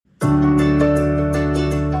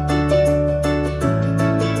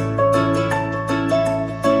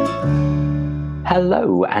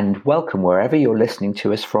and welcome wherever you're listening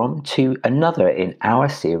to us from to another in our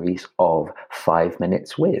series of 5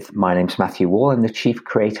 Minutes With. My name's Matthew Wall. I'm the Chief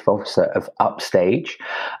Creative Officer of Upstage,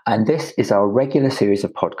 and this is our regular series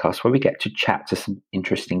of podcasts where we get to chat to some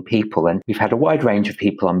interesting people. And we've had a wide range of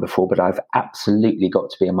people on before, but I've absolutely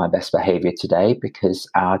got to be on my best behavior today because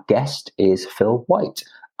our guest is Phil White,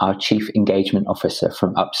 our Chief Engagement Officer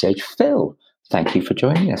from Upstage. Phil, thank you for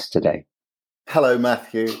joining us today. Hello,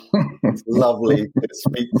 Matthew. It's lovely to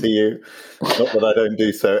speak to you. Not that I don't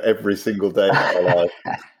do so every single day of my life.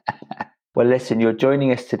 Well, listen, you're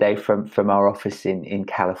joining us today from our office in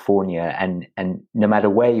California, and no matter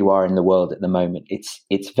where you are in the world at the moment,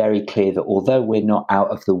 it's very clear that although we're not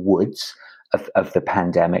out of the woods of the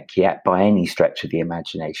pandemic yet by any stretch of the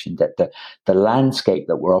imagination, that the landscape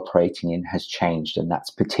that we're operating in has changed, and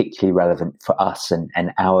that's particularly relevant for us and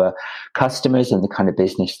our customers and the kind of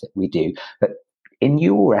business that we do. But in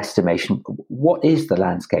your estimation, what is the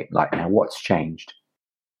landscape like now? What's changed?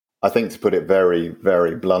 I think, to put it very,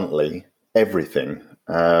 very bluntly, everything.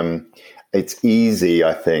 It's easy,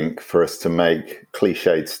 I think, for us to make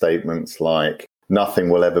cliched statements like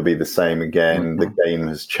nothing will ever be the same again, the game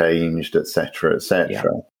has changed, etc., etc. Yeah.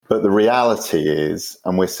 But the reality is,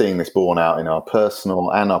 and we're seeing this borne out in our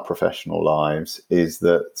personal and our professional lives, is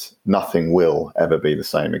that nothing will ever be the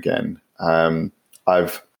same again.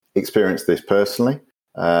 I've experienced this personally.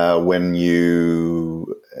 When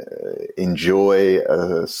you enjoy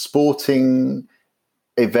a sporting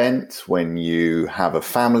event, when you have a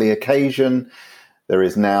family occasion, there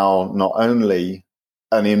is now not only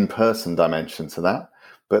an in-person dimension to that,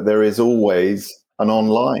 but there is always an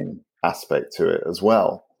online aspect to it as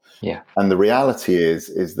well. Yeah. And the reality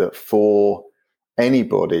is that for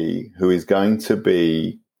anybody who is going to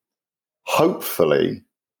be hopefully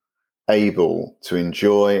able to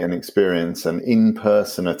enjoy and experience an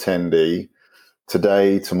in-person attendee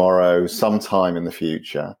today, tomorrow, sometime in the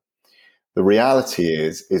future, the reality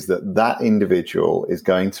is that individual is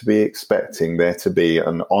going to be expecting there to be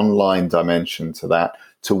an online dimension to that,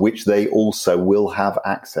 to which they also will have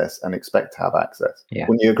access and expect to have access. Yeah.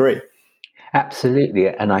 Wouldn't you agree? Absolutely.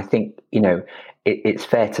 And I think, it's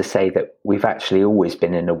fair to say that we've actually always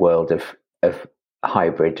been in a world of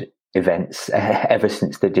hybrid events ever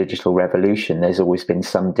since the digital revolution. There's always been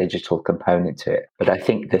some digital component to it. But I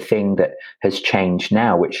think the thing that has changed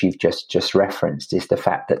now, which you've just referenced, is the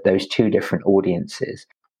fact that those two different audiences,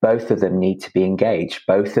 both of them need to be engaged.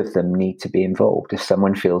 Both of them need to be involved. If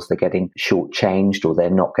someone feels they're getting shortchanged or they're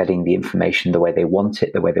not getting the information the way they want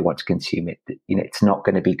it, the way they want to consume it, it's not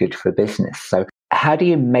going to be good for business. So how do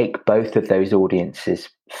you make both of those audiences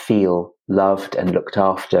feel loved and looked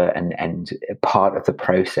after and part of the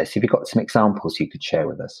process? Have you got some examples you could share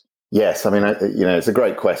with us? Yes, I mean, it's a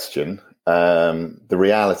great question. The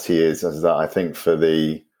reality is that I think for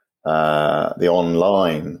the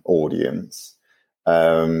online audience,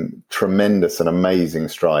 tremendous and amazing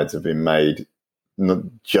strides have been made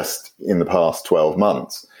just in the past 12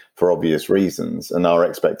 months for obvious reasons, and our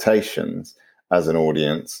expectations as an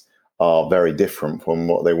audience are very different from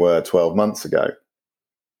what they were 12 months ago.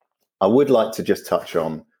 I would like to just touch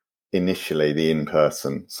on initially the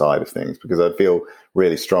in-person side of things, because I feel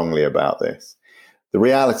really strongly about this. The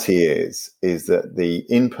reality is that the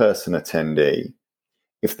in-person attendee,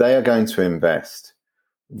 if they are going to invest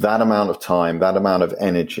that amount of time, that amount of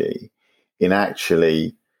energy in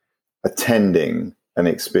actually attending an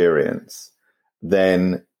experience,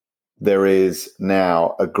 then there is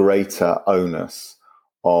now a greater onus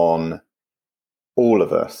on all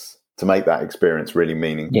of us to make that experience really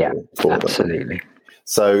meaningful for them. Absolutely.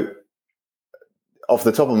 So, off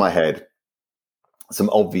the top of my head, some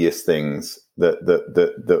obvious things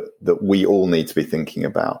that we all need to be thinking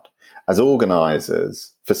about. As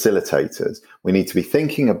organizers, facilitators, we need to be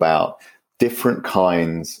thinking about different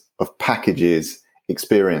kinds of packages,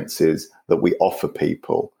 experiences that we offer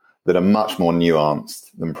people that are much more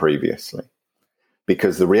nuanced than previously.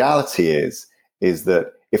 Because the reality is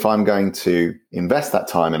that if I'm going to invest that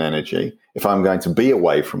time and energy, if I'm going to be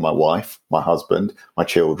away from my wife, my husband, my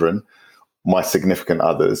children, my significant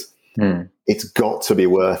others, it's got to be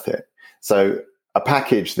worth it. So a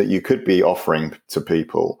package that you could be offering to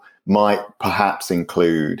people might perhaps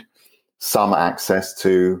include some access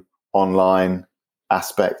to online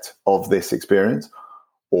aspect of this experience,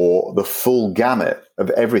 or the full gamut of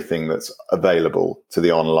everything that's available to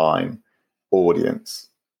the online audience.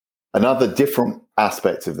 Another different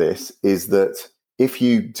aspect of this is that if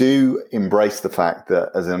you do embrace the fact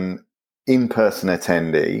that as an in-person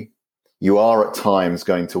attendee, you are at times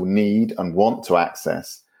going to need and want to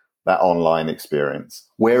access that online experience,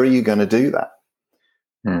 where are you going to do that?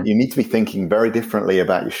 You need to be thinking very differently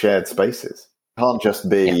about your shared spaces. It can't just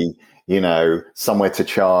be, somewhere to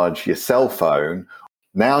charge your cell phone.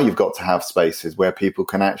 Now you've got to have spaces where people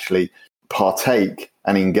can actually partake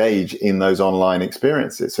and engage in those online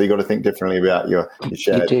experiences. So you've got to think differently about your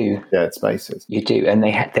shared spaces. You do. And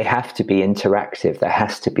they have to be interactive. There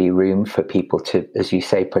has to be room for people to, as you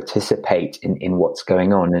say, participate in what's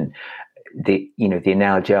going on. And the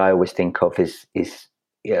analogy I always think of is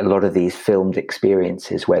a lot of these filmed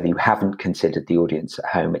experiences where you haven't considered the audience at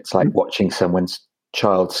home. It's like watching someone's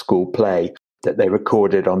child's school play that they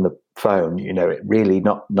recorded on the phone. It really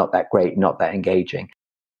not that great, not that engaging.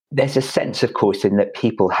 There's a sense, of course, in that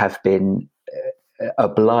people have been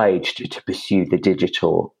obliged to pursue the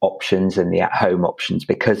digital options and the at-home options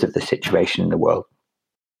because of the situation in the world.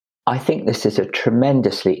 I think this is a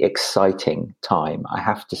tremendously exciting time, I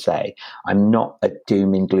have to say. I'm not a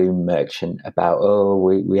doom and gloom merchant about,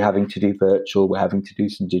 we're having to do virtual, we're having to do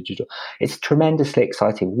some digital. It's tremendously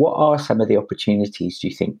exciting. What are some of the opportunities do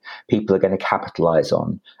you think people are going to capitalize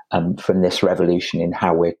on from this revolution in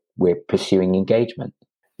how we're pursuing engagement?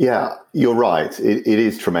 Yeah, you're right. It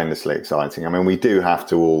is tremendously exciting. I mean, we do have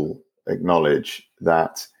to all acknowledge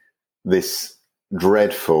that this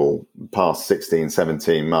dreadful past 16,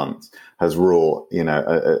 17 months has wrought,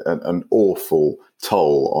 an awful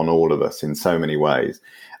toll on all of us in so many ways.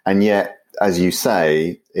 And yet, as you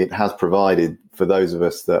say, it has provided for those of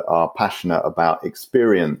us that are passionate about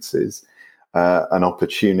experiences, an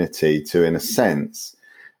opportunity to, in a sense,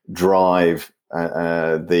 drive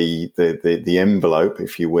the envelope,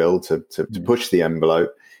 if you will, to push the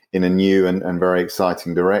envelope in a new and very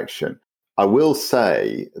exciting direction. I will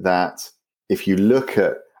say that if you look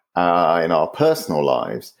at in our personal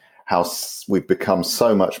lives, how we've become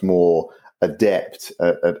so much more adept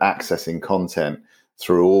at accessing content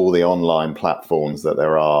through all the online platforms that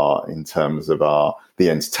there are in terms of the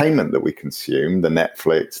entertainment that we consume, the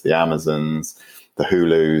Netflix, the Amazons, the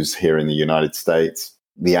Hulus here in the United States,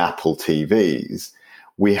 the Apple TVs,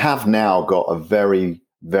 we have now got a very,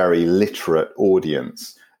 very literate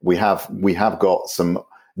audience. We have got some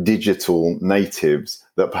digital natives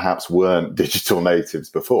that perhaps weren't digital natives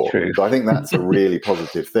before. True. So I think that's a really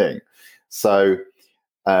positive thing. So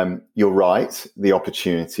you're right. The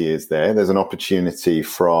opportunity is there. There's an opportunity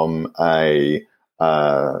from a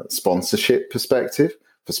sponsorship perspective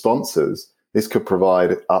for sponsors. This could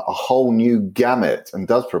provide a whole new gamut, and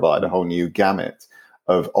does provide a whole new gamut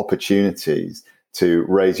of opportunities to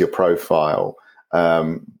raise your profile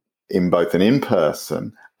in both an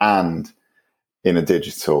in-person and in a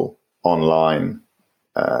digital online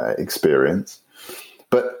experience.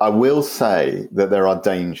 But I will say that there are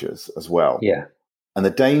dangers as well. Yeah. And the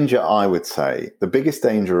danger, I would say, the biggest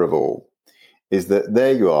danger of all, is that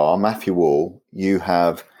there you are, Matthew Wall, you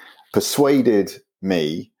have persuaded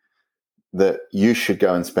me that you should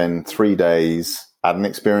go and spend 3 days at an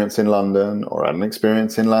experience in London or at an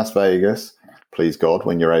experience in Las Vegas, please God,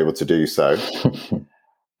 when you're able to do so.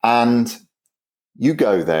 And you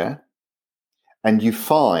go there and you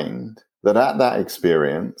find that at that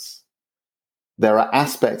experience, there are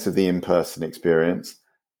aspects of the in-person experience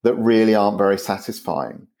that really aren't very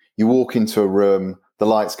satisfying. You walk into a room, the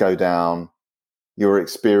lights go down, you are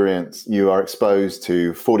exposed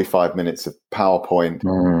to 45 minutes of PowerPoint,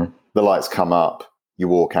 the lights come up, you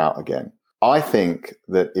walk out again. I think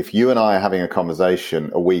that if you and I are having a conversation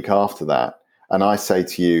a week after that, and I say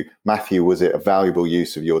to you, Matthew, was it a valuable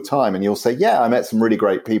use of your time? And you'll say, yeah, I met some really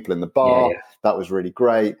great people in the bar. Yeah. That was really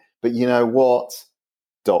great. But you know what? ...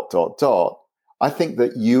 I think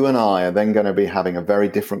that you and I are then going to be having a very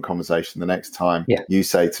different conversation the next time you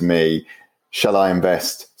say to me, shall I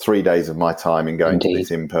invest 3 days of my time in going to this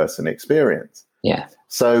in-person experience? Yeah.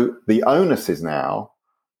 So the onus is now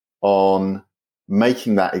on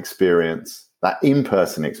making that experience, that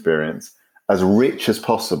in-person experience, as rich as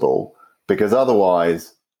possible, because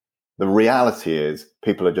otherwise the reality is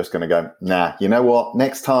people are just going to go, nah, you know what?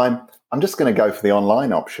 Next time, I'm just going to go for the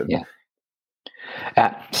online option. Yeah.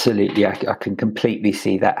 Absolutely. I can completely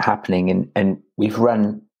see that happening. And we've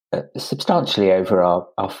run substantially over our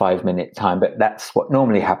 5-minute time, but that's what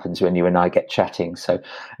normally happens when you and I get chatting. So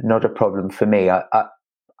not a problem for me.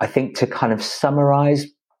 I think to kind of summarize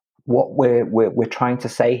what we're trying to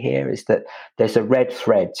say here is that there's a red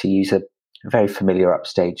thread, to use a very familiar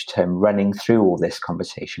upstage term, running through all this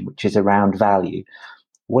conversation, which is around value.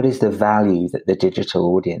 What is the value that the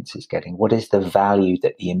digital audience is getting? What is the value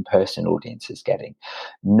that the in-person audience is getting?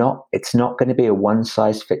 It's not going to be a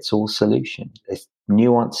one-size-fits-all solution. There's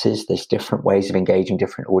nuances, there's different ways of engaging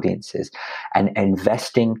different audiences, and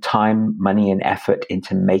investing time, money, and effort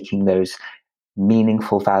into making those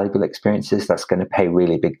meaningful, valuable experiences, that's going to pay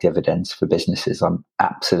really big dividends for businesses. I'm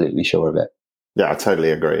absolutely sure of it. Yeah, I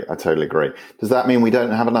totally agree. Does that mean we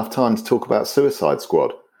don't have enough time to talk about Suicide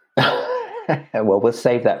Squad? Well, we'll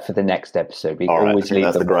save that for the next episode. We always leave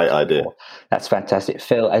that's a great idea. That's fantastic.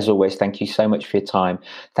 Phil, as always, thank you so much for your time.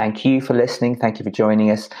 Thank you for listening. Thank you for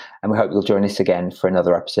joining us. And we hope you'll join us again for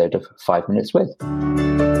another episode of 5 Minutes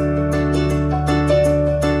With.